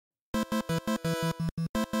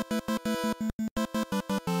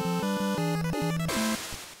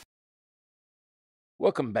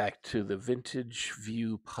Welcome back to the Vintage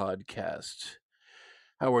View podcast.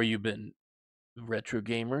 How are you been, retro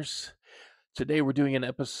gamers? Today we're doing an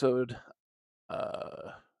episode.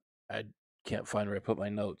 Uh, I can't find where I put my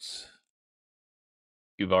notes.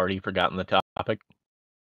 You've already forgotten the topic?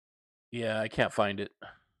 Yeah, I can't find it.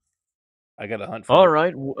 I got to hunt for it.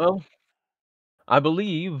 Alright, well, I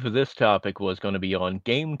believe this topic was gonna be on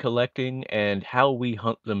game collecting and how we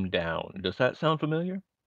hunt them down. Does that sound familiar?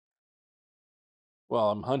 Well,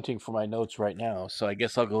 I'm hunting for my notes right now, so I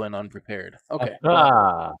guess I'll go in unprepared. Okay, go ahead.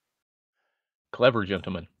 Ah, clever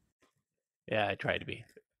gentleman. Yeah, I tried to be.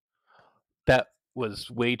 That was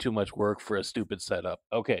way too much work for a stupid setup.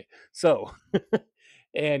 Okay, so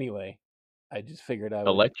anyway, I just figured I would.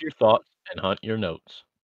 Collect your thoughts and hunt your notes.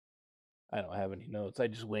 I don't have any notes. I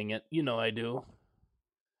just wing it. You know I do.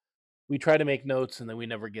 We try to make notes and then we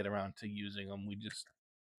never get around to using them. We just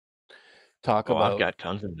talk Oh, I've about got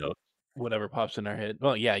tons of notes. whatever pops in our head.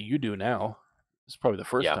 Well, yeah, you do now. It's probably the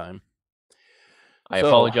first Yeah, time. I So,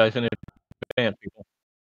 apologize in advance, people.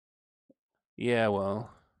 yeah,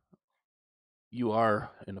 well, you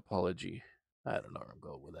are an apology. I don't know where I'm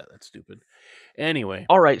going with that. That's stupid. Anyway,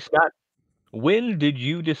 Alright, Scott, when did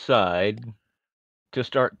you decide to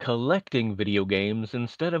start collecting video games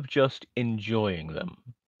instead of just enjoying them?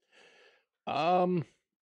 um,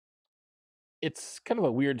 it's kind of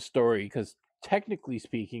a weird story because technically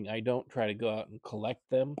speaking, I don't try to go out and collect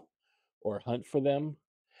them or hunt for them.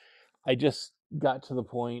 I just got to the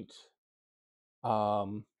point. It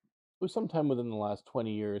was sometime within the last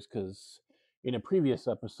 20 years because in a previous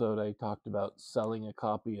episode, I talked about selling a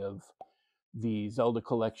copy of the Zelda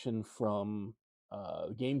collection from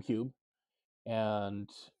GameCube and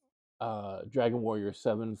Dragon Warrior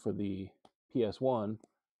 7 for the PS1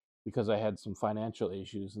 because I had some financial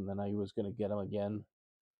issues and then I was going to get them again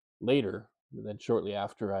later. And then shortly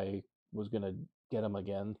after I was going to get them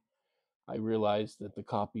again, I realized that the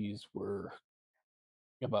copies were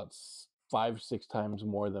about 5, 6 times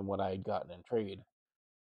more than what I had gotten in trade.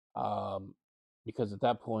 Um, because at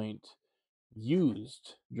that point,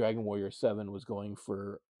 used Dragon Warrior 7 was going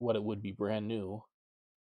for what it would be brand new,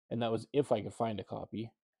 and that was if I could find a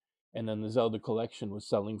copy. And then the Zelda collection was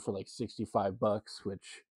selling for like $65,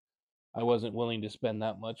 which I wasn't willing to spend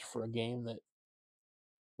that much for a game that,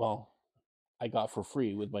 well, I got for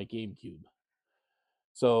free with my GameCube.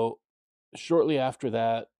 So shortly after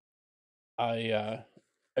that, I uh,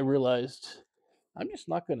 I realized I'm just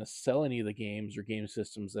not going to sell any of the games or game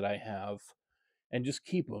systems that I have and just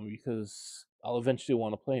keep them because I'll eventually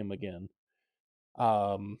want to play them again.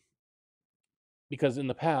 Um, because in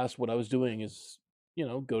the past, what I was doing is,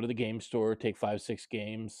 go to the game store, take 5, 6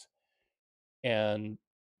 games, and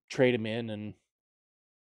trade them in, and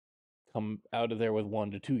come out of there with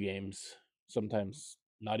 1 to 2 games. Sometimes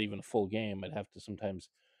not even a full game. I'd have to sometimes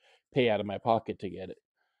pay out of my pocket to get it.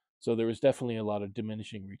 So there was definitely a lot of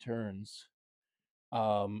diminishing returns.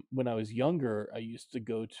 When I was younger, I used to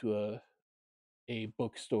go to a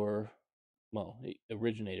bookstore. Well, it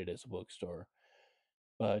originated as a bookstore,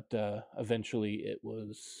 but eventually it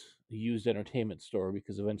was a used entertainment store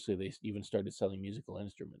because eventually they even started selling musical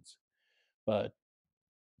instruments. But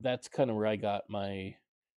that's kind of where I got my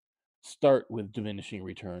start with diminishing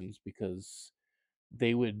returns because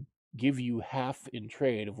they would give you half in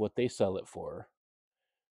trade of what they sell it for.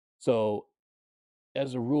 So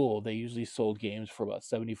as a rule, they usually sold games for about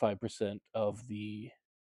 75% of the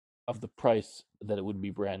price that it would be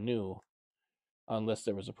brand new unless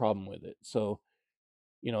there was a problem with it. So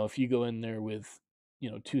if you go in there with,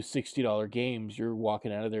 two $60 games, you're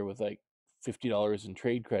walking out of there with like $50 in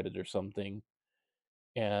trade credit or something.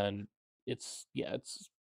 And yeah, it's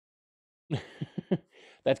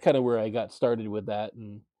that's kind of where I got started with that.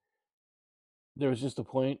 And there was just a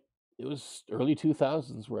point, it was early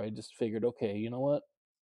 2000s where I just figured, okay, you know what?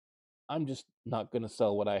 I'm just not going to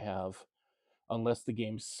sell what I have unless the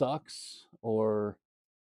game sucks or,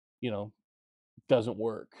 you know, doesn't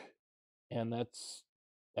work. And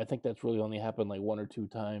I think that's really only happened like 1 or 2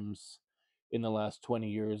 times in the last 20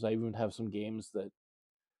 years. I even have some games that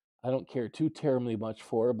I don't care too terribly much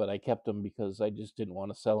for, but I kept them because I just didn't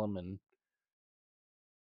want to sell them and,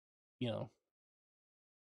 you know,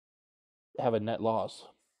 have a net loss.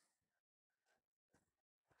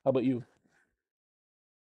 How about you?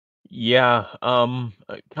 Yeah,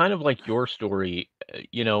 kind of like your story,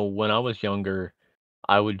 when I was younger,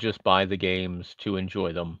 I would just buy the games to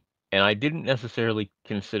enjoy them, and I didn't necessarily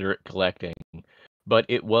consider it collecting, but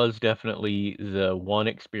it was definitely the one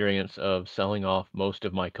experience of selling off most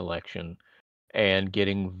of my collection and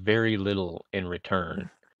getting very little in return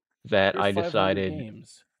that Here's I 500 decided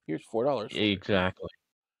games. Here's $4 for it. exactly.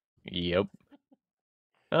 Yep.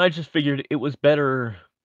 And I just figured it was better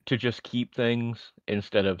to just keep things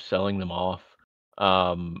instead of selling them off.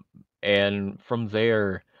 Um, and from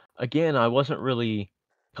there, again, I wasn't really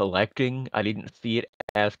collecting. I didn't see it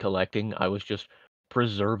as collecting. I was just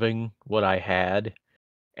preserving what I had.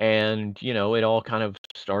 And, it all kind of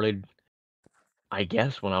started, I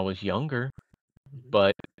guess, when I was younger, Mhm.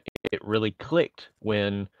 but it really clicked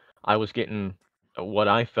when I was getting what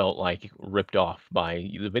I felt like ripped off by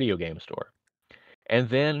the video game store. And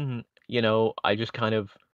then, I just kind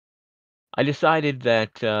of I decided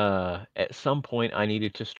that at some point I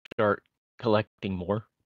needed to start collecting more.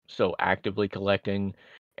 So actively collecting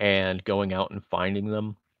and going out and finding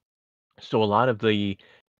them. So a lot of the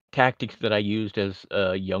tactics that I used as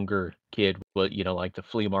a younger kid was, like the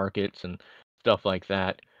flea markets and stuff like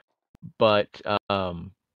that. But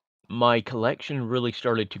my collection really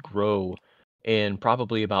started to grow in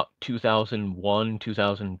probably about 2001,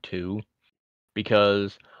 2002,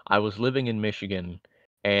 because I was living in Michigan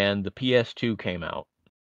and the PS2 came out.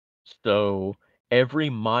 So every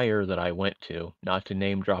Meijer that I went to, not to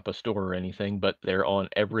name drop a store or anything, but they're on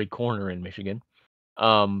every corner in Michigan.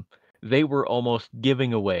 Um, they were almost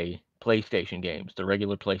giving away PlayStation games, the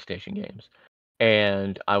regular PlayStation games.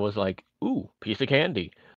 And I was like, "Ooh, piece of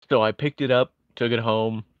candy." So I picked it up, took it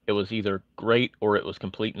home. It was either great or it was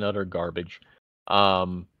complete and utter garbage.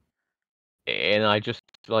 Um, and I just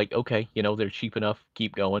like, okay, they're cheap enough.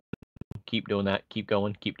 Keep going, keep doing that, keep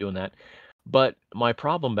going, keep doing that. But my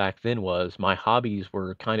problem back then was my hobbies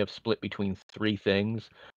were kind of split between three things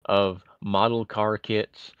of model car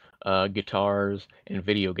kits, guitars, and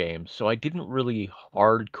video games. So I didn't really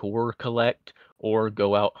hardcore collect or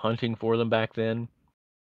go out hunting for them back then.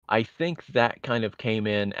 I think that kind of came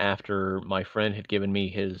in after my friend had given me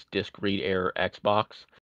his disc read error Xbox,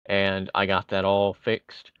 and I got that all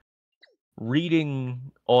fixed.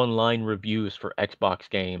 Reading online reviews for Xbox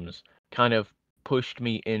games kind of pushed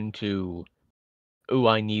me into, "Ooh,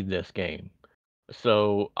 I need this game."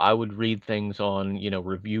 So I would read things on,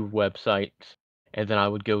 review websites, and then I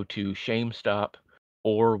would go to ShameStop,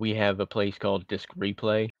 or we have a place called Disc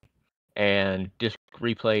Replay, and Disc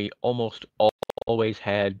Replay almost always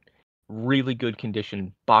had really good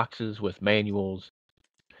condition boxes with manuals,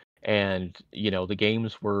 and, the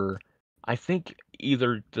games were, I think,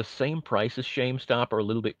 either the same price as ShameStop or a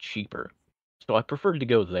little bit cheaper. So I preferred to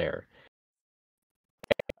go there.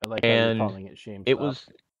 I like how you're And calling it it ShameStop. was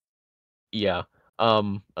yeah,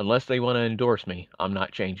 unless they wanna endorse me, I'm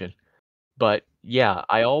not changing. But, yeah,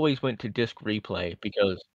 I always went to Disc Replay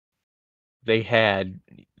because they had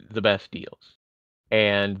the best deals,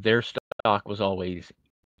 and their stock was always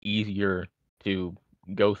easier to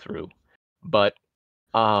go through. But,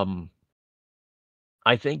 um,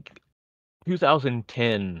 I think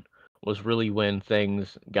 2010 was really when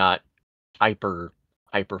things got hyper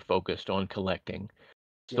focused on collecting.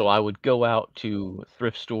 So Yep. I would go out to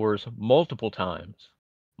thrift stores multiple times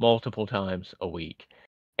a week,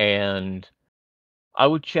 and I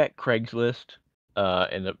would check Craigslist.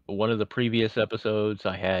 In one of the previous episodes,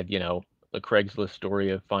 I had, the Craigslist story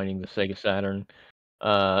of finding the Sega Saturn.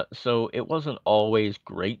 So it wasn't always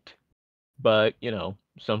great, but,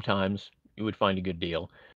 sometimes you would find a good deal.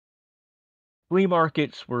 Flea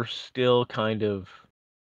markets were still kind of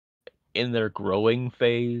in their growing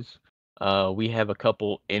phase. We have a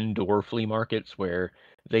couple indoor flea markets where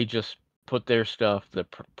they just put their stuff,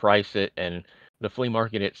 price it, and the flea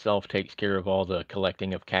market itself takes care of all the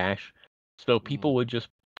collecting of cash. So Hmm. people would just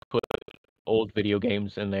put old video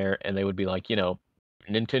games in there, and they would be like,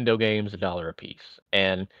 Nintendo games, $1 a piece.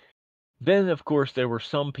 And then, of course, there were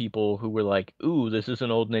some people who were like, "Ooh, this is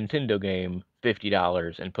an old Nintendo game,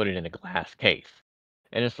 $50," and put it in a glass case.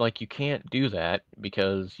 And it's like, you can't do that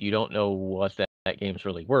because you don't know what that game's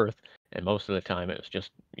really worth, and most of the time it was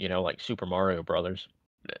just, like Super Mario Brothers.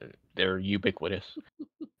 They're ubiquitous.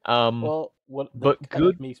 Um, Well, what that but kind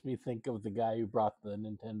of good makes me think of the guy who brought the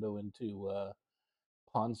Nintendo into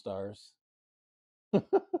Pawn Stars.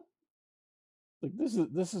 Like this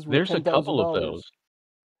is worth there's a ten thousand couple of dollars. those.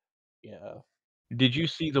 Yeah. Did you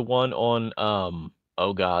see the one on,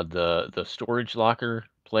 oh god, the storage locker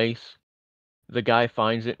place? The guy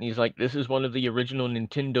finds it and he's like, "This is one of the original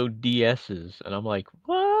Nintendo DS's," and I'm like,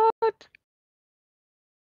 "What?"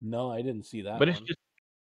 No, I didn't see that But it's one. just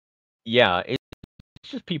yeah, it's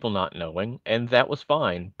just people not knowing, and that was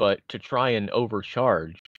fine, but to try and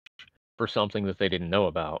overcharge for something that they didn't know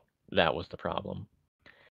about, that was the problem.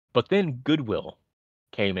 But then Goodwill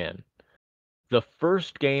came in. The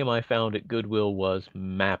first game I found at Goodwill was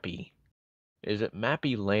Mappy. Is it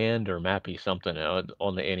Mappy Land or Mappy something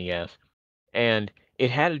on the NES? And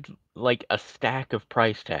it had like a stack of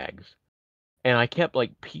price tags. and I kept,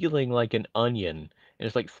 like, peeling like an onion, and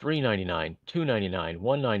it's like 3.99, 2.99,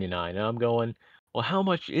 1.99, and I'm going, "Well, how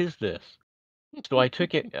much is this?" So I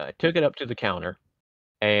took it up to the counter,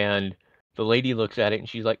 and the lady looks at it, and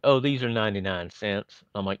she's like, "Oh, these are 99 cents."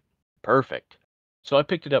 I'm like, "Perfect." So I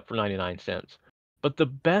picked it up for 99 cents. But the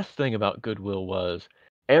best thing about Goodwill was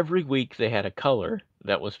every week they had a color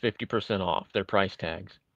that was 50% off their price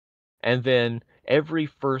tags. And then every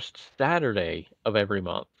first Saturday of every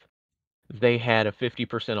month, they had a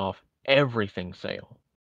 50% off everything sale.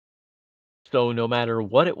 So no matter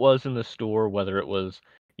what it was in the store, whether it was,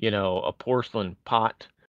 a porcelain pot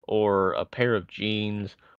or a pair of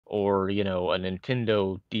jeans or, a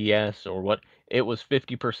Nintendo DS or what, it was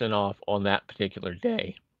 50% off on that particular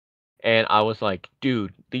day. And I was like,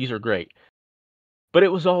 dude, these are great. But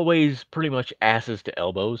it was always pretty much asses to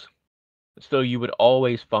elbows. So you would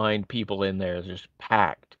always find people in there just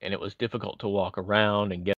packed, and it was difficult to walk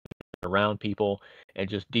around and get around people and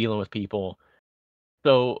just dealing with people.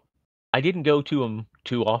 So, I didn't go to them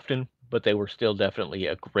too often, but they were still definitely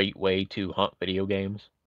a great way to hunt video games.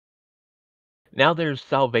 Now there's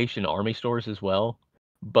Salvation Army stores as well,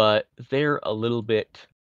 but they're a little bit,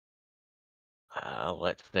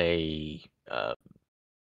 let's say,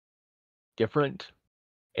 different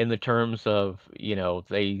in the terms of,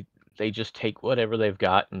 they just take whatever they've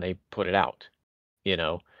got and they put it out, you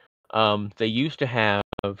know? They used to have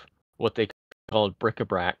what they called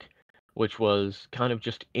bric-a-brac, which was kind of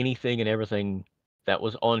just anything and everything that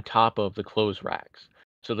was on top of the clothes racks.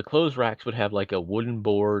 So the clothes racks would have like a wooden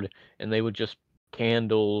board, and they would just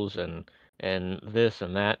candles and this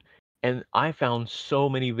and that. And I found so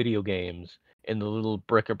many video games in the little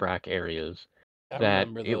bric-a-brac areas I that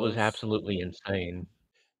remember it was those. absolutely insane.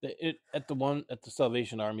 At the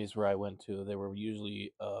Salvation Armies where I went to, they were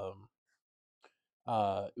usually it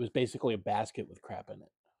was basically a basket with crap in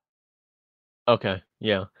it. Okay,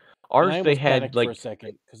 yeah. And I Ours, they almost had panicked for a like,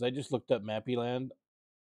 second because I just looked up Mappyland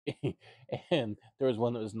and there was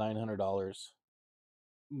one that was $900,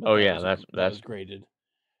 but oh yeah, that that's was graded.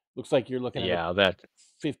 Looks like you're looking at a yeah, that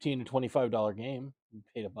 15 to $25 game. You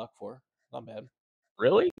paid a buck for. Not bad.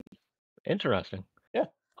 really interesting. Yeah,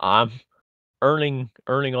 I'm earning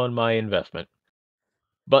on my investment.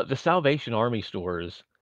 But the Salvation Army stores,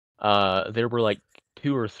 there were like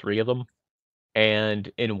 2 or 3 of them,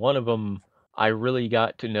 and in one of them, I really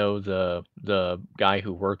got to know the guy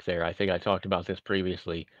who worked there. I think I talked about this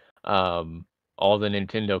previously. Um, all the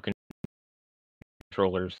Nintendo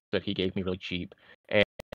controllers that he gave me really cheap,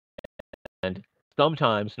 and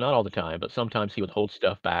sometimes, not all the time, but sometimes he would hold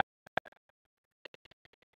stuff back.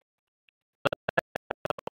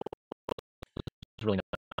 It was really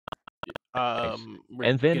nice. we're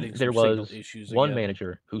And then getting some there signal was issues one again.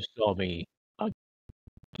 manager who saw me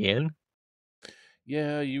again.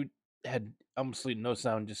 Yeah, you had almost no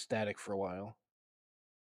sound, just static for a while.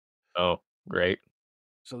 Oh, great.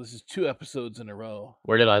 So this is 2 episodes in a row.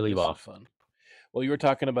 Where did I leave This is off? fun. Well, you were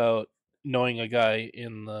talking about knowing a guy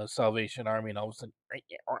in the Salvation Army, and all of a sudden,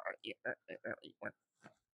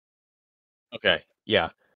 Okay, yeah.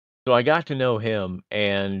 So I got to know him,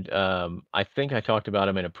 and I think I talked about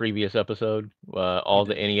him in a previous episode, you all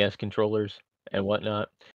the did. NES controllers and whatnot.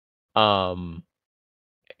 Um,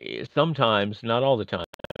 Sometimes, not all the time,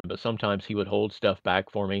 but sometimes he would hold stuff back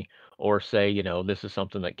for me, or say, this is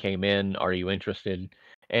something that came in. Are you interested?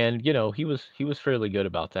 And he was fairly good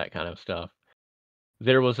about that kind of stuff.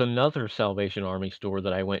 There was another Salvation Army store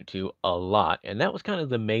that I went to a lot, and that was kind of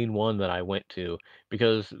the main one that I went to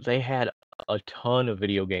because they had a ton of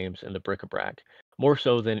video games in the bric-a-brac, more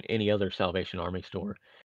so than any other Salvation Army store.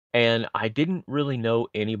 And I didn't really know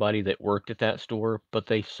anybody that worked at that store, but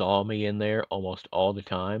they saw me in there almost all the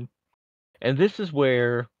time. And this is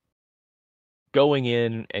where going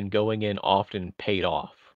in often paid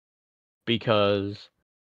off because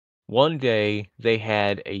one day they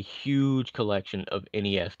had a huge collection of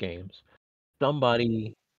NES games.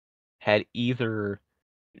 Somebody had either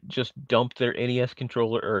just dumped their NES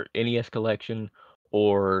controller or NES collection,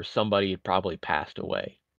 or somebody had probably passed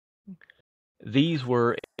away. These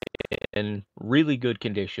were in really good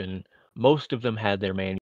condition. Most of them had their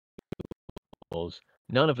manuals.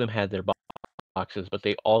 None of them had their boxes, but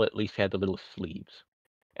they all at least had the little sleeves.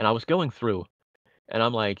 And I was going through, and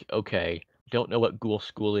I'm like, okay, don't know what Ghoul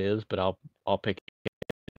School is, but I'll pick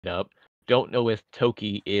it up. Don't know if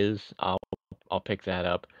Toki is. I'll pick that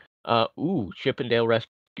up. Chippendale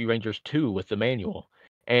Rescue Rangers 2 with the manual.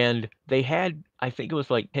 And they had, I think it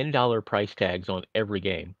was like $10 price tags on every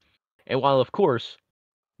game. And while, of course,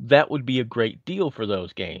 that would be a great deal for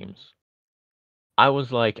those games, I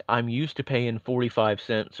was like, I'm used to paying 45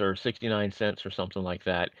 cents or 69 cents or something like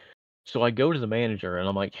that. So I go to the manager and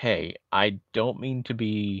I'm like, "Hey, I don't mean to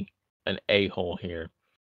be an a-hole here,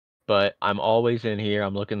 but I'm always in here.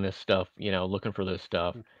 I'm looking this stuff, looking for this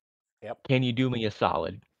stuff. Mm. Yep. Can you do me a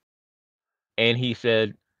solid?" And he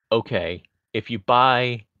said, "Okay, if you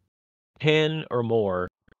buy 10 or more,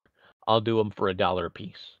 I'll do them for $1 a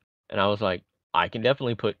piece." And I was like, "I can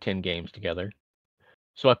definitely put 10 games together."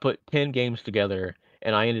 So I put 10 games together,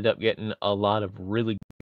 and I ended up getting a lot of really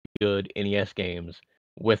good NES games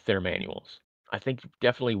with their manuals. I think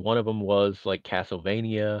definitely one of them was, like,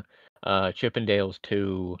 Castlevania, Chippendales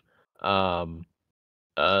 2, um,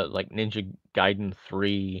 like, Ninja Gaiden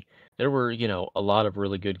 3. There were, a lot of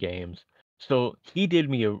really good games. So he did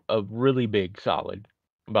me a really big solid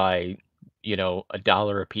by,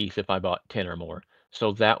 $1 a piece if I bought 10 or more.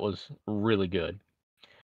 So that was really good.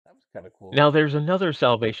 That was kind of cool. Now there's another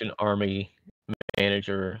Salvation Army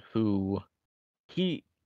manager who he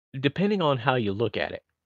depending on how you look at it,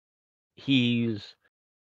 he's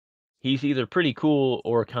he's either pretty cool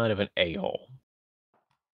or kind of an a-hole.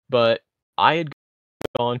 But I had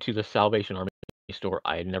gone to the Salvation Army store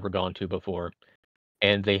I had never gone to before,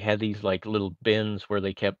 and they had these, like, little bins where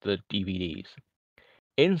they kept the DVDs.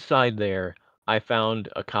 Inside there, I found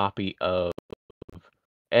a copy of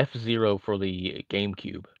F-Zero for the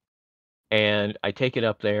GameCube, and I take it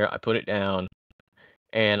up there, I put it down,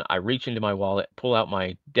 and I reach into my wallet, pull out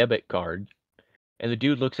my debit card, and the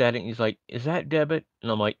dude looks at it and he's like, "Is that debit?"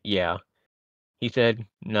 And I'm like, "Yeah." He said,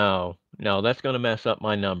 "No, no, that's gonna mess up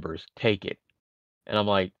my numbers. Take it." And I'm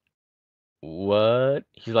like, "What?"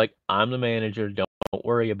 He's like, "I'm the manager. Don't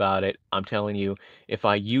worry about it. I'm telling you, if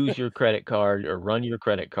I use your credit card or run your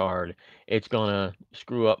credit card, it's gonna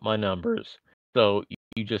screw up my numbers. So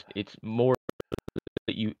you just it's more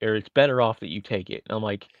that you or it's better off that you take it." And I'm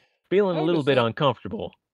like, feeling a How little does bit that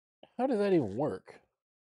uncomfortable. how does that even work?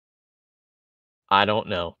 I don't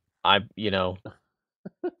know. I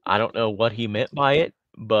don't know what he meant by it,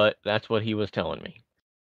 but that's what he was telling me.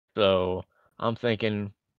 So I'm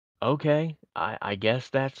thinking, okay, I guess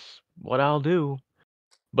that's what I'll do.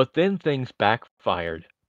 But then things backfired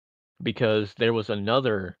because there was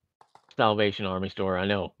another Salvation Army store. I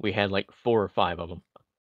know we had like 4 or 5 of them,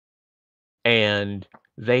 and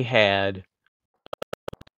they had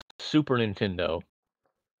Super Nintendo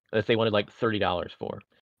that they wanted like $30 for.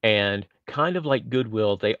 And kind of like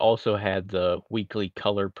Goodwill, they also had the weekly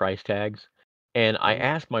color price tags. And I Mhm.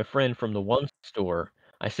 asked my friend from the one store,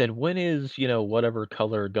 I said, "When is, whatever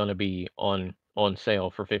color gonna be on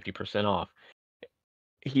sale for 50% off?"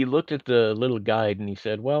 He looked at the little guide and he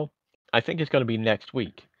said, "Well, I think it's gonna be next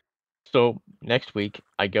week." So next week,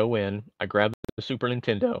 I go in, I grab the Super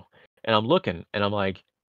Nintendo, and I'm looking, and I'm like,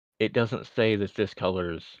 "It doesn't say that this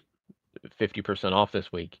color's 50% off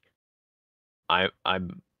this week.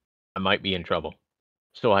 I'm I might be in trouble."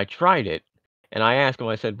 So I tried it, and I asked him,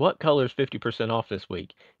 I said, "What color is 50% off this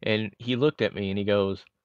week?" And he looked at me and he goes,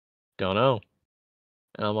 "Don't know."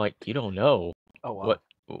 And I'm like, "You don't know? Oh What?"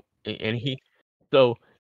 wow. And so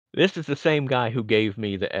this is the same guy who gave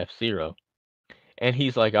me the F-Zero. And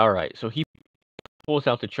he's like, "All right." So he pulls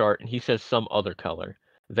out the chart and he says some other color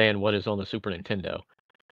than what is on the Super Nintendo.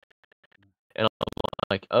 And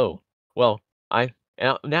like, "Oh, well, I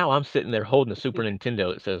now I'm sitting there holding a Super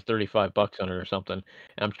Nintendo that says 35 bucks on it or something, and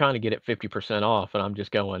I'm trying to get it 50% off, and I'm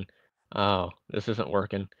just going, 'Oh, this isn't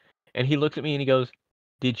working.'" And he looks at me and he goes,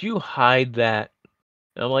 "Did you hide that?"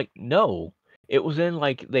 And I'm like, "No. It was in,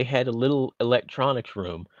 like, they had a little electronics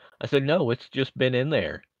room." I said, "No, it's just been in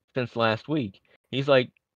there since last week." He's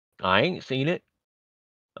like, "I ain't seen it."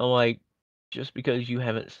 I'm like, "Just because you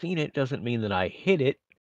haven't seen it doesn't mean that I hid it."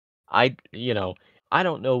 I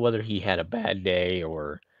don't know whether he had a bad day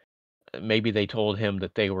or maybe they told him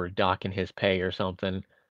that they were docking his pay or something.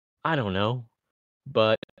 I don't know,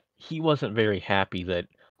 but he wasn't very happy that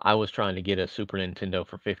I was trying to get a Super Nintendo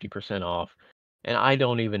for 50% off, and I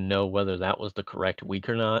don't even know whether that was the correct week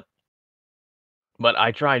or not, but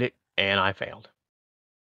I tried it and I failed.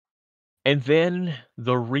 And then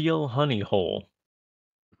the real honey hole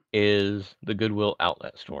is the Goodwill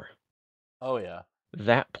Outlet store. Oh yeah.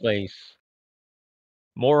 That place,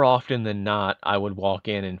 more often than not, I would walk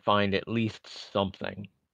in and find at least something.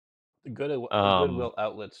 The Um, Goodwill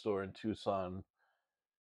outlet store in Tucson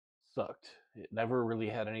sucked. It never really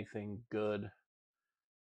had anything good.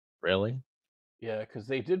 really? Yeah, because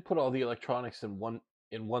they did put all the electronics in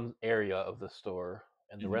one area of the store,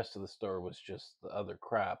 and the Mhm. rest of the store was just the other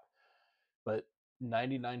crap. But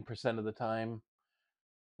 99% of the time,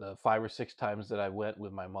 the 5 or 6 times that I went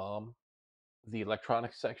with my mom, the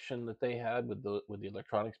electronics section that they had with the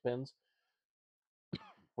electronics bins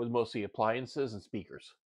was mostly appliances and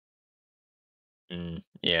speakers. Mm,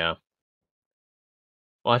 yeah.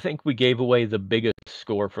 Well, I think we gave away the biggest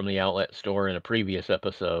score from the outlet store in a previous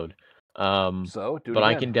episode. So do it But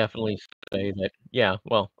I again. can definitely say that, yeah,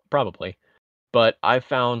 well, probably. But I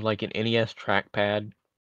found like an NES trackpad,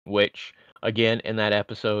 which again in that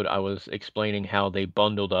episode I was explaining how they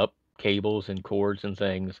bundled up cables and cords and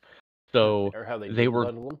things. So Or how they they didn't were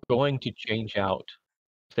bundle them. going to change out.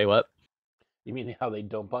 Say what? You mean how they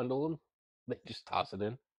don't bundle them? They just toss it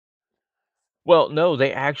in. Well, no,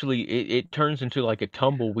 they actually it turns into like a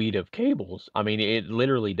tumbleweed of cables. I mean, it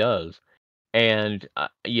literally does. And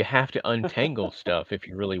you have to untangle stuff if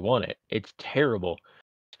you really want it. It's terrible.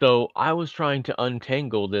 So I was trying to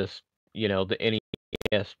untangle this, the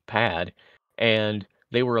NES pad, and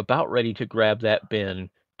they were about ready to grab that bin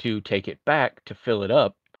to take it back to fill it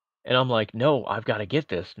up. And I'm like, no, I've got to get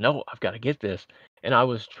this. No, I've got to get this. And I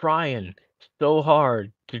was trying so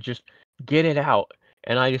hard to just get it out.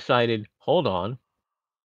 And I decided, hold on,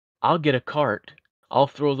 I'll get a cart. I'll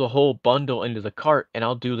throw the whole bundle into the cart and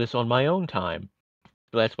I'll do this on my own time.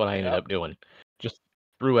 So that's what I ended Yep. up doing. Just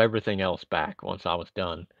threw everything else back once I was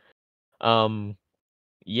done. Um,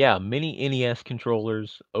 yeah, many NES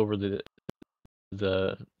controllers over the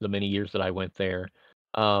many years that I went there.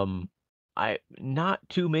 Um, I not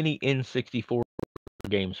too many N64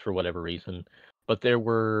 games for whatever reason, but there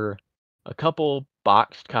were a couple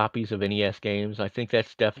boxed copies of NES games. I think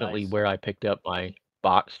that's definitely Nice. where I picked up my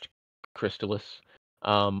boxed Crystallis.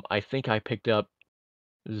 I think I picked up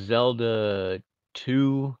Zelda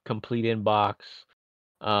 2 complete in box.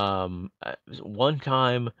 One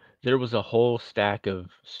time there was a whole stack of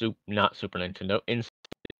not Super Nintendo,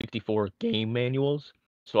 N64 game manuals.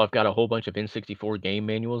 So I've got a whole bunch of N64 game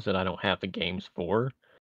manuals that I don't have the games for.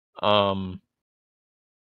 Um,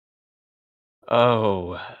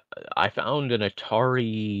 oh, I found an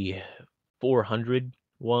Atari 400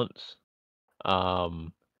 once.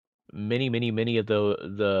 Um, many of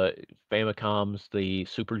the Famicoms, the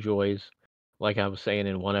Super Joys, like I was saying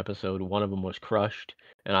in one episode, one of them was crushed,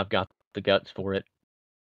 and I've got the guts for it.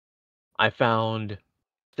 I found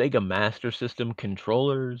Sega Master System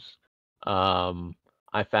controllers. Um,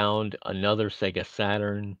 I found another Sega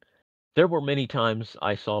Saturn. There were many times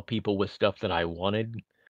I saw people with stuff that I wanted,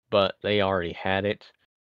 but they already had it.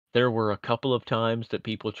 There were a couple of times that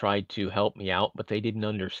people tried to help me out, but they didn't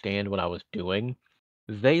understand what I was doing.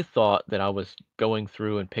 They thought that I was going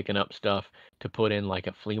through and picking up stuff to put in like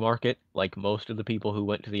a flea market, like most of the people who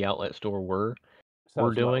went to the outlet store were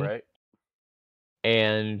Sounds about doing. right.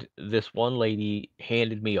 And this one lady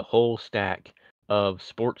handed me a whole stack of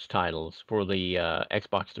sports titles for the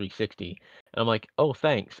Xbox 360. And I'm like, "Oh,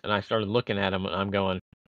 thanks." And I started looking at them and I'm going,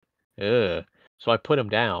 "Ugh." So I put them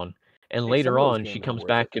down. And Hey, some later of those on, she games are comes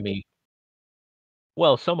worth it. back to me.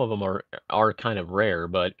 Well, some of them are kind of rare,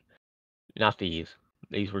 but not these.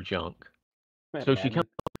 These were junk. So she Madden.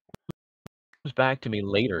 comes back to me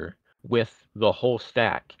later with the whole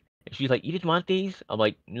stack. And she's like, "You didn't want these?" I'm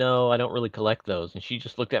like, "No, I don't really collect those." And she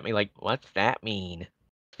just looked at me like, "What's that mean?"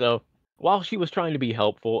 So while she was trying to be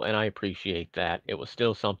helpful, and I appreciate that, it was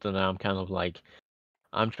still something that I'm kind of like,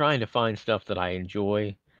 I'm trying to find stuff that I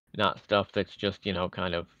enjoy, not stuff that's just,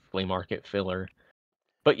 kind of flea market filler.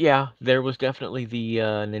 But yeah, there was definitely the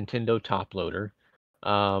Nintendo top loader.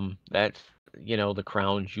 That's, the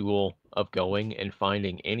crown jewel of going and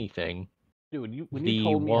finding anything. Dude, when you The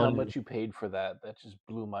told me how one much you paid for that, that just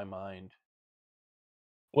blew my mind.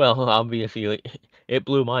 Well, obviously, it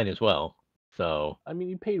blew mine as well. So, I mean,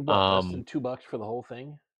 you paid what, less than um, $2 for the whole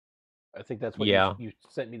thing? I think that's what yeah, you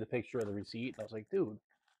sent me the picture of the receipt, and I was like, dude.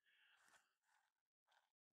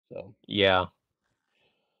 So yeah.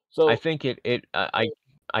 I so think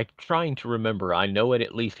I trying to remember. I know it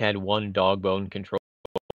at least had one dog bone controller,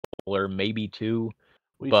 maybe two,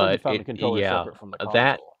 well, you said you but found the controller yeah, separate from the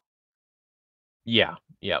that, console. yeah,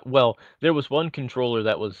 yeah. Well, there was one controller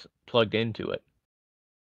that was plugged into it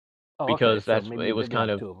Oh, okay. because So that's maybe it was maybe not kind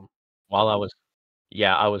the of two of them. while I was,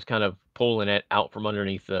 yeah, I was kind of pulling it out from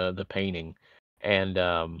underneath the painting, and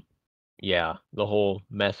yeah, the whole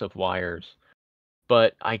mess of wires.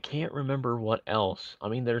 But I can't remember what else. I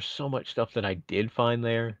mean, there's so much stuff that I did find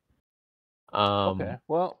there. Okay. Um,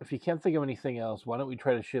 Well, if you can't think of anything else, why don't we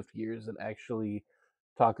try to shift gears and actually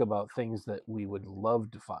talk about things that we would love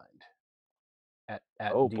to find at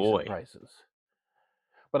oh decent boy. prices.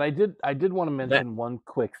 But I did want to That mention one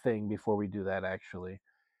quick thing before we do that actually,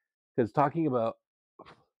 because talking about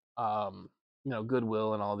um,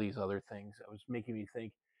 Goodwill and all these other things, it was making me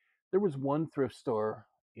think there was one thrift store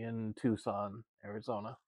in Tucson,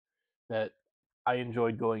 Arizona that I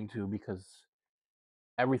enjoyed going to because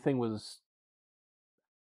everything was.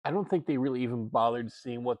 I don't think they really even bothered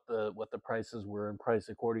seeing what the prices were and price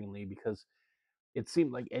accordingly because it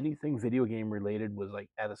seemed like anything video game related was like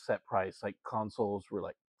at a set price. Like consoles were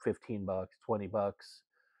like 15 bucks, 20 bucks.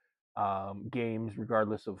 Games,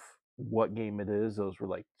 regardless of what game it is, those were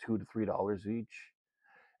like $2 to $3 each.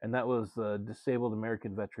 And that was the Disabled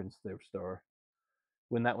American Veterans Thrift Store.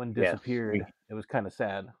 When that one Yes, disappeared, it was kind of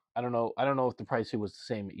sad. I don't know if the pricing was the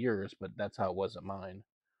same at yours, but that's how it was at mine.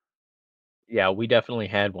 yeah, we definitely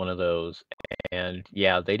had one of those, and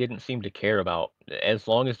yeah, they didn't seem to care about as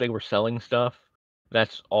long as they were selling stuff,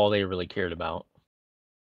 that's all they really cared about.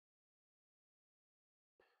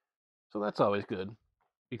 So that's always good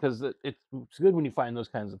because it's good when you find those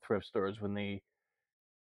kinds of thrift stores when they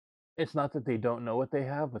it's not that they don't know what they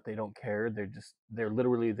have, but they don't care. They're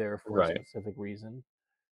literally there for a Right. specific reason.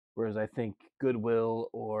 Whereas I think Goodwill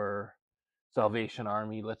or Salvation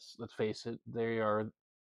Army, let's face it, they're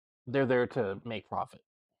there to make profit.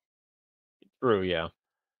 True, yeah.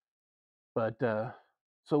 But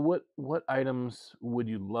so what items would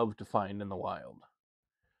you love to find in the wild?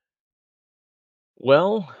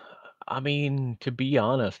 Well, I mean, to be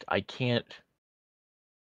honest, I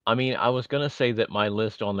was gonna say that my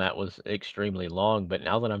list on that was extremely long, but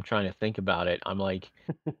now that I'm trying to think about it, I'm like,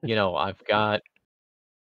 you know, I've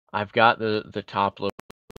got the top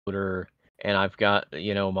loader, and I've got,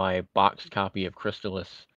 my boxed copy of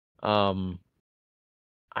Crystalis. Um,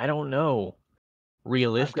 I don't know.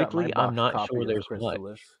 I've got my Realistically, I'm boxed not copy sure of there's much.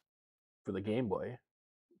 Crystalis for the Game Boy.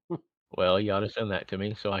 Well, you ought to send that to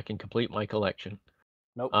me so I can complete my collection.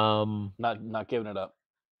 Nope, Um, not giving it up.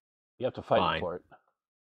 You have to fight me fine. for it.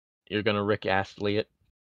 You're gonna Rick Astley it?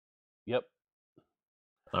 Yep,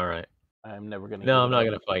 Alright. I'm never gonna No, give I'm it not up.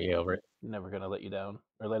 gonna fight you over it. Never gonna let you down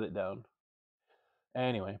or let it down.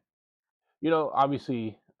 Anyway,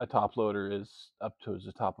 obviously a top loader is up towards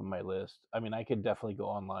the top of my list. I mean, I could definitely go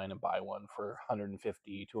online and buy one for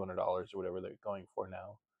 150, $200 or whatever they're going for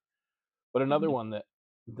now. But another Mhm. one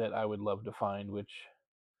that I would love to find, which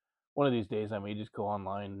one of these days I may just go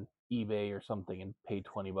online, eBay or something, and pay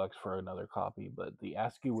 20 bucks for another copy. But the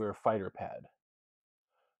ASCII Fighter Pad,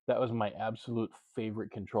 that was my absolute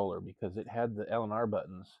favorite controller because it had the L and R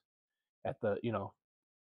buttons at the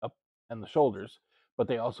up and the shoulders, but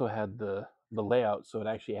they also had the layout, so it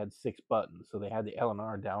actually had 6 buttons. So they had the L and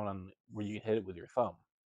R down on where you hit it with your thumb.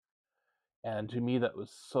 And to me, that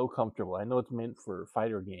was so comfortable. I know it's meant for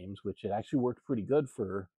fighter games, which it actually worked pretty good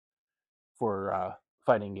for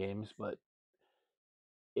fighting games, but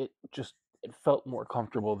it felt more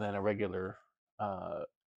comfortable than uh,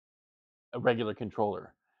 a regular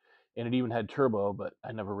controller. And it even had turbo, but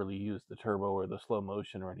I never really used the turbo or the slow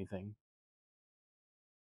motion or anything.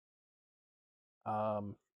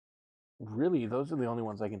 Um, Really, those are the only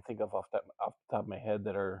ones I can think of off the top of my head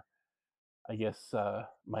that are, I guess,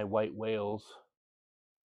 my white whales.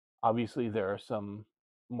 Obviously, there are some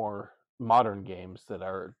more modern games that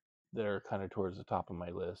are kind of towards the top of my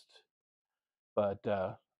list, but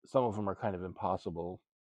some of them are kind of impossible.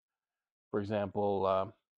 For example,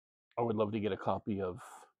 I would love to get a copy of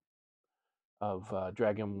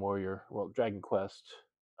Dragon Quest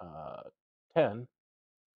uh, 10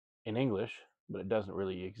 in English, but it doesn't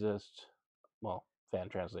really exist. Well, fan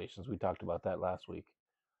translations. We talked about that last week,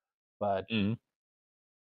 but Mhm.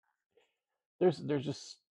 there's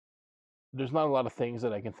just there's not a lot of things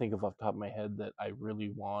that I can think of off the top of my head that I really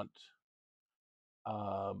want.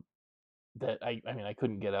 Um, that I mean I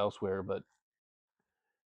couldn't get elsewhere, but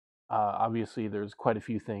obviously there's quite a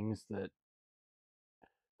few things that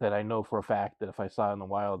I know for a fact that if I saw in the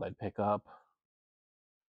wild I'd pick up.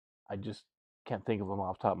 I just can't think of them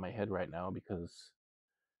off the top of my head right now because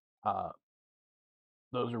uh,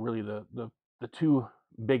 those are really the two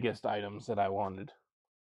biggest items that I wanted.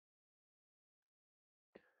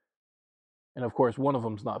 And of course, one of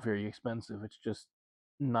them's not very expensive. It's just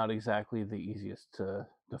not exactly the easiest to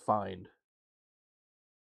find.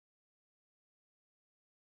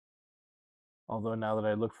 Although now that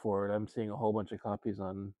I look for it, I'm seeing a whole bunch of copies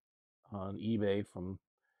on eBay from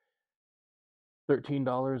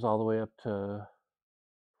 $13 all the way up to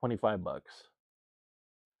 25 bucks.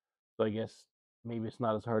 So I guess maybe it's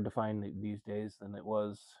not as hard to find these days than it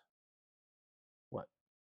was what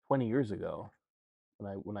 20 years ago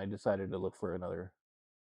when I decided to look for another.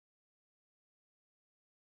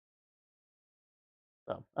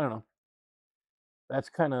 So I don't know.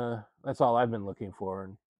 That's all I've been looking for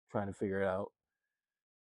and trying to figure it out.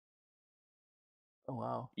 Oh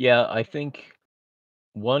wow. Yeah, I think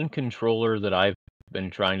one controller that I've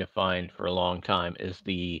been trying to find for a long time is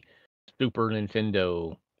the Super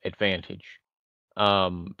Nintendo Advantage.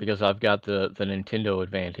 Because I've got the Nintendo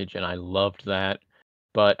Advantage and I loved that,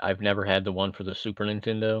 but I've never had the one for the Super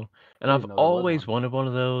Nintendo, and I I've didn't know there was always one. wanted one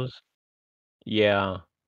of those. Yeah.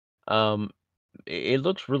 Um, it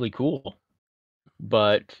looks really cool,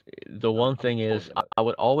 but the one I'm thing is pulling it up. I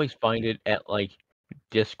would always find it at, like,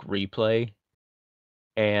 disc replay,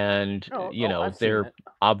 and, Oh, I've seen they're it.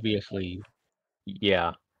 obviously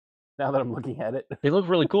yeah. Now that I'm looking at it. They look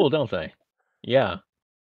really cool, don't they? Yeah.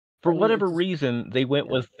 For I mean, whatever it's just reason, they went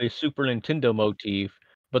yeah. with the Super Nintendo motif,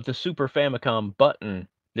 but the Super Famicom button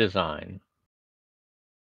design.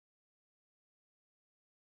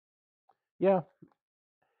 Yeah,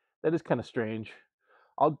 that is kinda strange.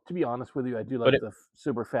 I'll to be honest with you, I do But like it the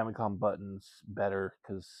Super Famicom buttons better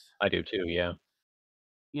because I do too, yeah.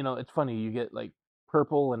 it's funny, you get, like,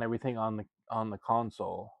 purple and everything on the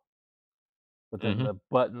console, but then Mhm. the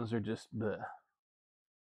buttons are just the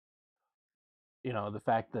the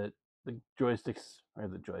fact that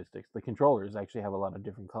the controllers actually have a lot of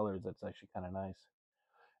different colors, that's actually kinda nice.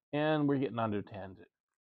 And we're getting onto a tangent.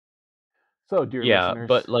 So, dear Yeah, listeners,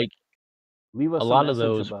 but, like, leave a us a lot of message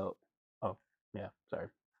those about oh, yeah, sorry.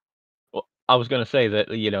 well, I was gonna say that,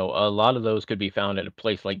 a lot of those could be found at a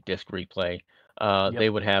place like Disc Replay. Yep, They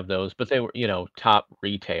would have those, but they were, top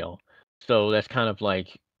retail. So that's kind of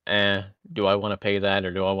like, "Eh, do I wanna pay that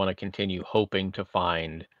or do I wanna continue hoping to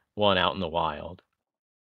find one out in the wild?"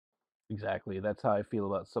 exactly, that's how I feel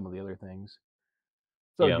about some of the other things.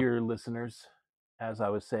 So, Yeah. dear listeners, as I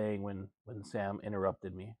was saying when Sam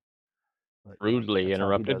interrupted me, but Rudely that's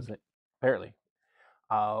how he interrupted. does it, apparently.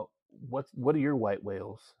 Uh, what are your white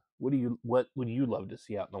whales? What would you love to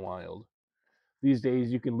see out in the wild? These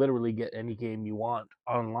days, you can literally get any game you want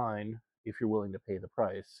online if you're willing to pay the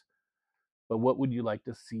price. But what would you like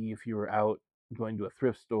to see if you were out going to a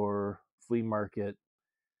thrift store, flea market,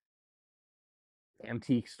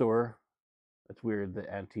 antique store? It's weird that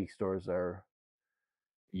antique stores are,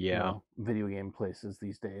 Yeah. video game places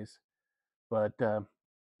these days. But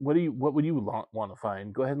what would you want to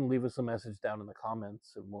find? Go ahead and leave us a message down in the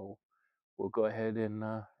comments, and we'll go ahead and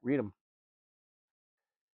read them.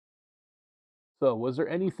 So, was there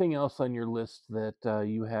anything else on your list that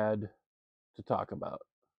you had to talk about?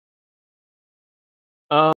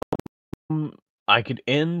 Um, I could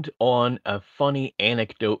end on a funny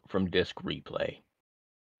anecdote from Disc Replay,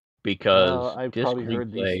 Well, because I've Disc probably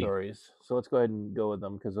heard these Replay stories, so let's go ahead and go with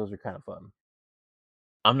them because those are kind of fun.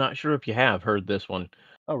 I'm not sure if you have heard this one.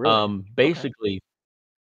 Oh, really? Okay. Basically,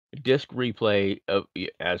 Disc Replay,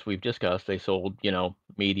 as we've discussed, they sold,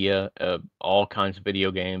 media, all kinds of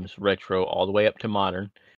video games, retro, all the way up to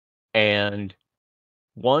modern, and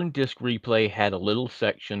one Disc Replay had a little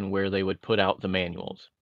section where they would put out the manuals.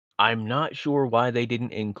 I'm not sure why they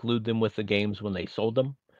didn't include them with the games when they sold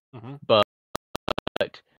them, Hmm. but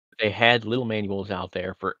they had little manuals out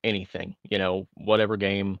there for anything, whatever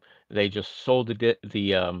game. They just sold the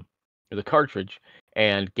cartridge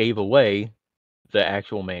and gave away the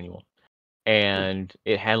actual manual. Cool. And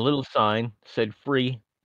it had a little sign, said "free,"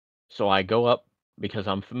 so I go up because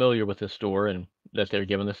I'm familiar with this store and that they're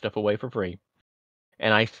giving this stuff away for free,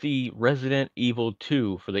 and I see Resident Evil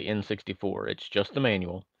 2 for the N64. It's just the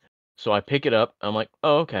manual. So I pick it up, I'm like,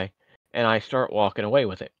 "Oh, okay," and I start walking away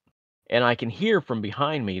with it. And I can hear from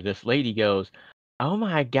behind me, this lady goes, "Oh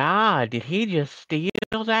my god, did he just steal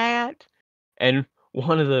that?" And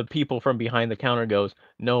one of the people from behind the counter goes,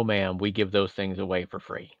 "No, ma'am, we give those things away for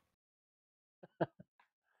free."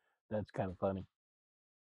 That's kind of funny.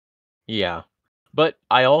 Yeah. But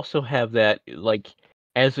I also have that, like,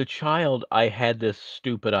 as a child, I had this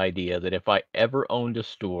stupid idea that if I ever owned a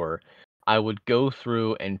store, I would go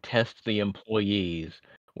through and test the employees,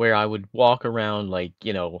 where I would walk around like,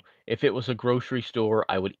 if it was a grocery store,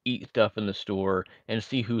 I would eat stuff in the store and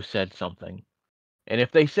see who said something. And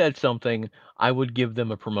if they said something, I would give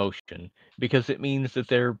them a promotion because it means that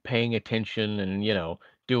they're paying attention and,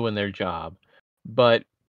 doing their job. But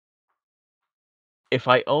if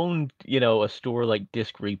I owned, a store like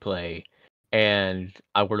Disc Replay and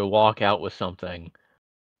I were to walk out with something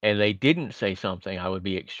and they didn't say something, I would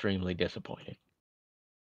be extremely disappointed.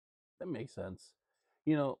 That makes sense.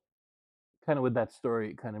 You know, kind of with that story,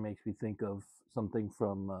 it kind of makes me think of something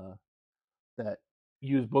from that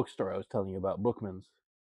used bookstore I was telling you about, Bookman's,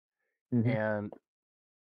 Mhm. and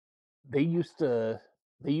they used to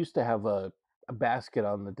they used to have a basket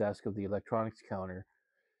on the desk of the electronics counter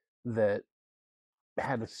that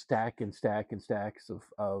had a stack and stack and stacks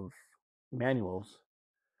of manuals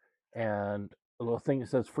and a little thing that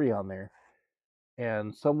says free on there.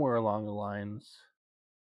 And somewhere along the lines,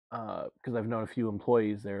 because I've known a few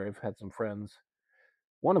employees there, I've had some friends.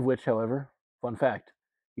 One of which, however, fun fact,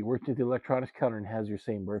 he worked at the electronics counter and has your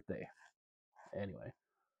same birthday. Anyway,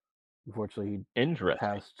 unfortunately, Interesting.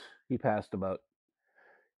 passed. He passed about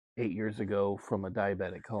 8 years ago from a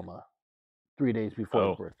diabetic coma. 3 days before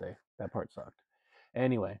his Oh, birthday. That part sucked.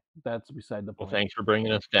 Anyway, that's beside the well, point. thanks for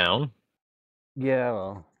bringing us down. Yeah,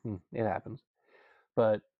 well, it happens.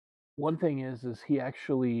 But one thing is he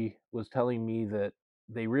actually was telling me that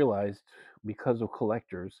they realized because of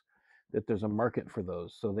collectors that there's a market for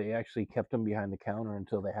those. So they actually kept them behind the counter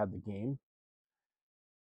until they had the game,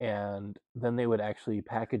 and then they would actually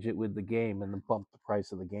package it with the game and then bump the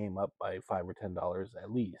price of the game up by $5 or $10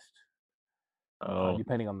 at least, Oh,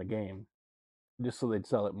 depending on the game, just so they'd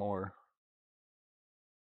sell it more.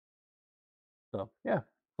 So yeah,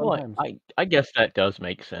 fun well, times. I guess that does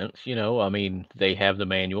make sense, you know, I mean, they have the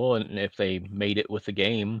manual, and if they made it with the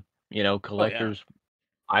game, you know, Oh yeah, collectors,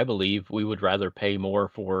 I believe we would rather pay more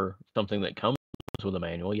for something that comes with a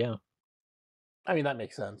manual, yeah. I mean that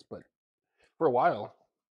makes sense. But for a while,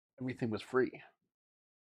 everything was free.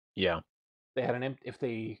 Yeah. They had if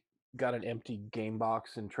they got an empty game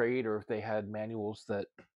box in trade, or if they had manuals that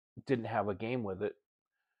didn't have a game with it,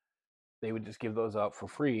 they would just give those out for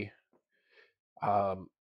free. Um,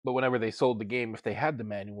 but whenever they sold the game, if they had the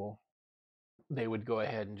manual, they would go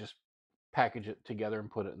ahead and just package it together and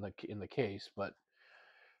put it in the case. But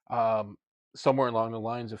um, somewhere along the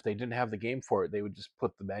lines, if they didn't have the game for it, they would just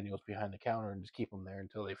put the manuals behind the counter and just keep them there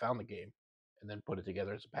until they found the game, and then put it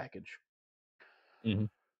together as a package. Mhm.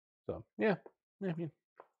 So yeah, I mean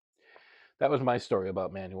that was my story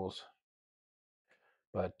about manuals.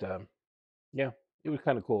 But yeah, it was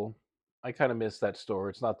kind of cool. I kind of miss that store.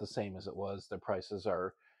 It's not the same as it was. Their prices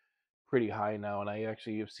are pretty high now, and I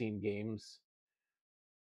actually have seen games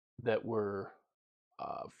that were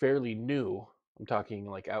fairly new. I'm talking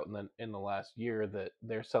like out in the last year that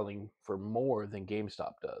they're selling for more than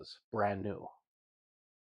GameStop does, brand new.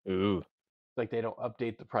 Ooh. Like they don't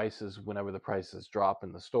update the prices whenever the prices drop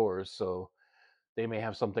in the stores, so they may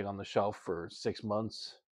have something on the shelf for 6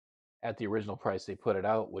 months at the original price they put it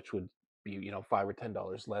out, which would be $5 or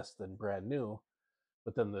 $10 less than brand new.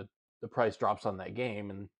 But then the price drops on that game,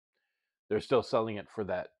 and they're still selling it for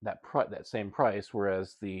that same price,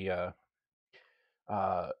 whereas the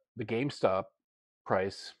GameStop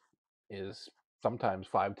price is sometimes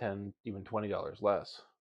 5, 10, even $20 less.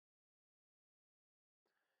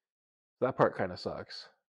 That part kind of sucks.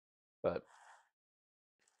 But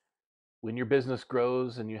when your business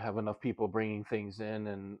grows and you have enough people bringing things in,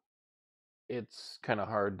 and it's kind of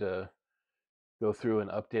hard to go through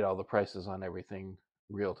and update all the prices on everything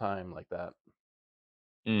real time like that.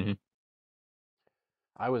 Mhm.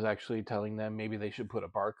 I was actually telling them maybe they should put a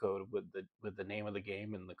barcode with the name of the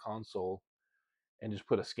game and the console, and just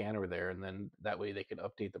put a scanner there, and then that way they can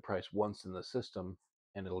update the price once in the system,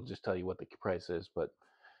 and it'll just tell you what the price is. But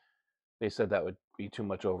they said that would be too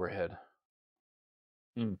much overhead.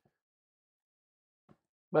 Mm.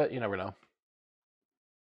 But you never know,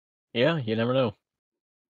 Yeah, you never know.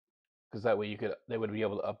 because that way they would be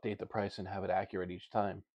able to update the price and have it accurate each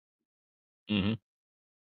time. Mhm.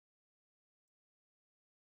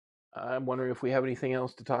 I'm wondering if we have anything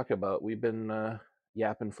else to talk about. We've been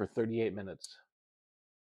yapping for 38 minutes.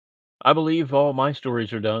 I believe all my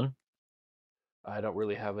stories are done. I don't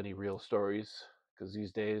really have any real stories because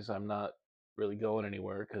these days I'm not really going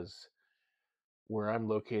anywhere, because where I'm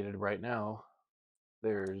located right now,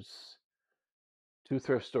 there's two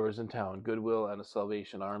thrift stores in town, Goodwill and a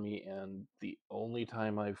Salvation Army, and the only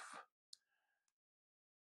time I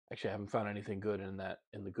haven't found anything good in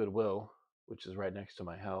the Goodwill, which is right next to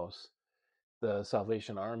my house. The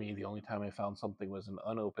Salvation Army, the only time I found something was an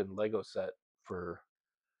unopened Lego set for,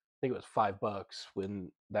 I think it was $5,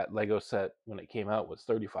 when that Lego set when it came out was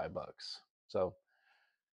 $35. So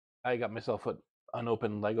I got myself an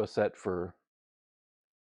unopened Lego set for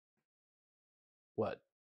what,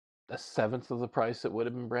 a seventh of the price it would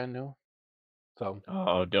have been brand new. So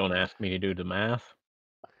Oh, don't ask me to do the math.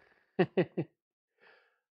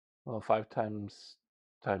 well, five times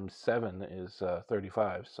seven is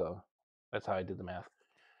 35. So that's how I did the math.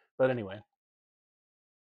 But anyway,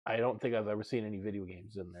 I don't think I've ever seen any video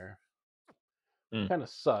games in there. Mm. Kind of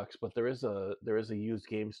sucks, but there is a used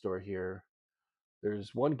game store here.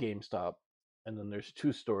 There's one GameStop, and then there's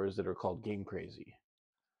two stores that are called Game Crazy,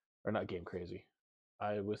 or not Game Crazy.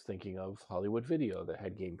 I was thinking of Hollywood Video that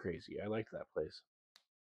had Game Crazy. I like that place.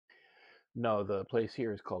 No, the place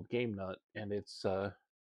here is called Game Nut, and it's the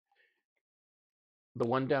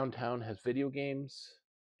one downtown has video games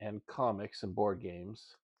and comics and board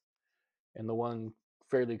games, and the one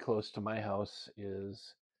fairly close to my house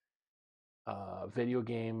is video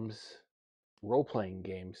games, role playing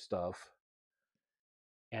game stuff,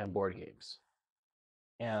 and board games.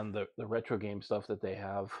 And the retro game stuff that they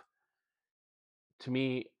have, to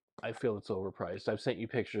me, I feel it's overpriced. I've sent you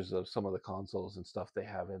pictures of some of the consoles and stuff they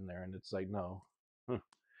have in there, and it's like, no,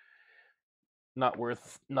 not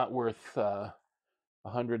worth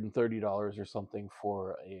 $130 or something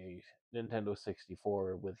for a Nintendo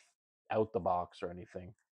 64 without the box or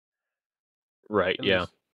anything. Right, At yeah.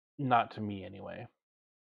 least, not to me anyway.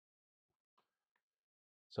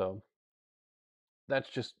 So that's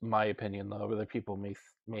just my opinion, though. Other people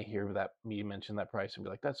may hear that me mention that price and be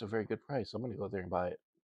like, "That's a very good price. I'm going to go there and buy it."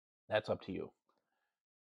 That's up to you.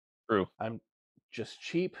 True. I'm just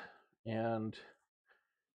cheap, and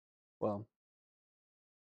well,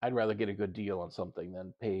 I'd rather get a good deal on something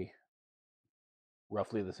than pay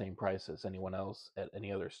roughly the same price as anyone else at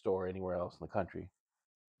any other store anywhere else in the country.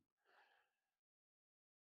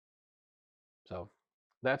 So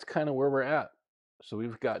that's kind of where we're at. So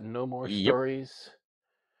we've got no more Yep. stories.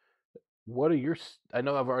 What are your? I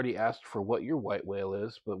know I've already asked for what your white whale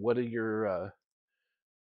is, but what are your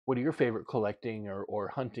favorite collecting or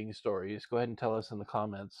hunting stories? Go ahead and tell us in the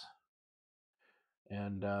comments,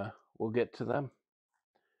 and we'll get to them.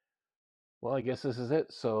 Well, I guess this is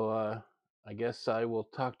it. So I guess I will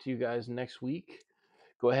talk to you guys next week.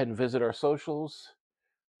 Go ahead and visit our socials.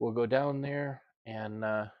 We'll go down there and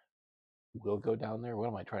we'll go down there. What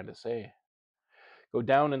am I trying to say? Go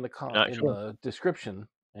down in the Not in sure. the description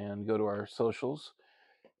and go to our socials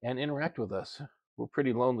and interact with us. We're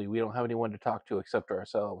pretty lonely. We don't have anyone to talk to except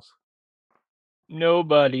ourselves.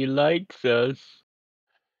 Nobody likes us.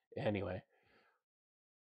 Anyway,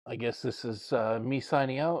 I guess this is me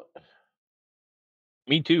signing out,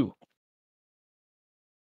 Me too.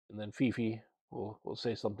 and then Fifi will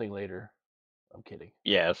say something later. I'm kidding.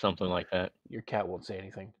 Yeah, something like that. Your cat won't say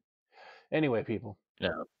anything. Anyway, people,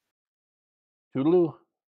 No. toodaloo.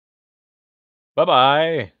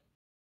 Bye-bye.